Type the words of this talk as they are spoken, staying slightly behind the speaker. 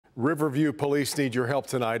Riverview police need your help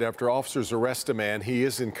tonight after officers arrest a man. He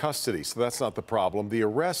is in custody, so that's not the problem. The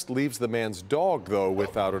arrest leaves the man's dog, though,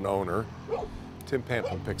 without an owner. Tim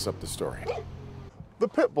Pamplin picks up the story. The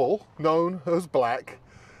pit bull, known as Black,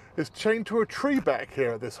 is chained to a tree back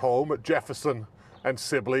here at this home at Jefferson and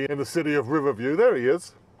Sibley in the city of Riverview. There he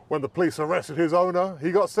is. When the police arrested his owner,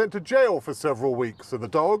 he got sent to jail for several weeks. And the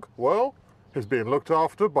dog, well, is being looked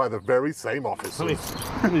after by the very same officers.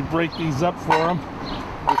 Let me break these up for him.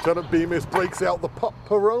 Lieutenant Bemis breaks out the pup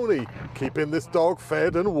Peroni, keeping this dog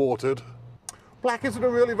fed and watered. Black isn't a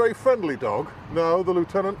really very friendly dog. No, the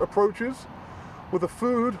lieutenant approaches with the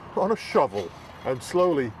food on a shovel and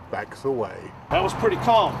slowly backs away. That was pretty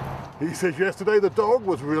calm. He says yesterday the dog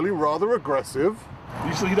was really rather aggressive.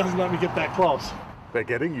 Usually he doesn't let me get that close. They're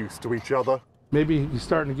getting used to each other. Maybe he's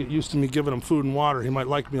starting to get used to me giving him food and water. He might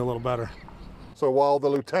like me a little better. So while the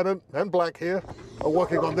lieutenant and Black here are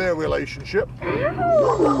working on their relationship,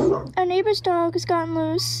 our neighbor's dog has gotten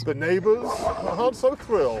loose. the neighbors aren't so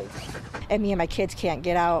thrilled. And me and my kids can't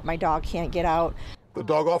get out. My dog can't get out. The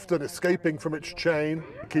dog often escaping from its chain,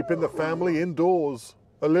 keeping the family indoors.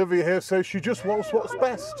 Olivia here says she just wants what's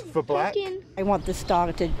best for Black. I want this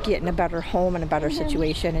dog to get in a better home and a better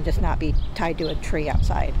situation and just not be tied to a tree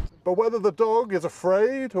outside. But whether the dog is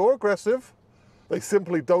afraid or aggressive, they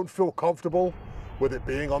simply don't feel comfortable with it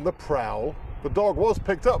being on the prowl. The dog was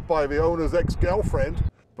picked up by the owner's ex-girlfriend,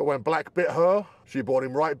 but when Black bit her, she brought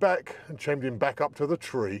him right back and chained him back up to the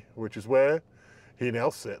tree, which is where he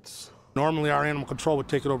now sits. Normally our animal control would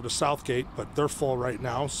take it over to Southgate, but they're full right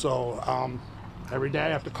now. So every day I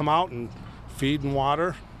have to come out and feed and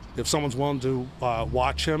water. If someone's willing to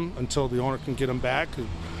watch him until the owner can get him back,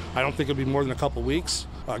 I don't think it'll be more than a couple weeks.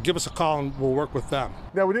 Give us a call and we'll work with them.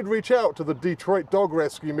 Now, we did reach out to the Detroit Dog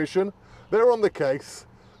Rescue Mission. They're on the case.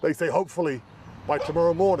 They say hopefully by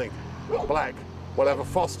tomorrow morning, Black will have a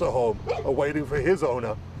foster home awaiting for his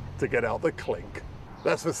owner to get out the clink.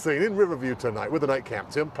 That's the scene in Riverview tonight with the night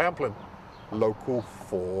camp. Tim Pamplin, Local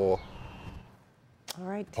 4. All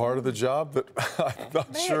right. Part of the job that I'm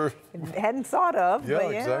not sure. Hadn't thought of. Yeah,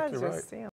 but exactly just, right.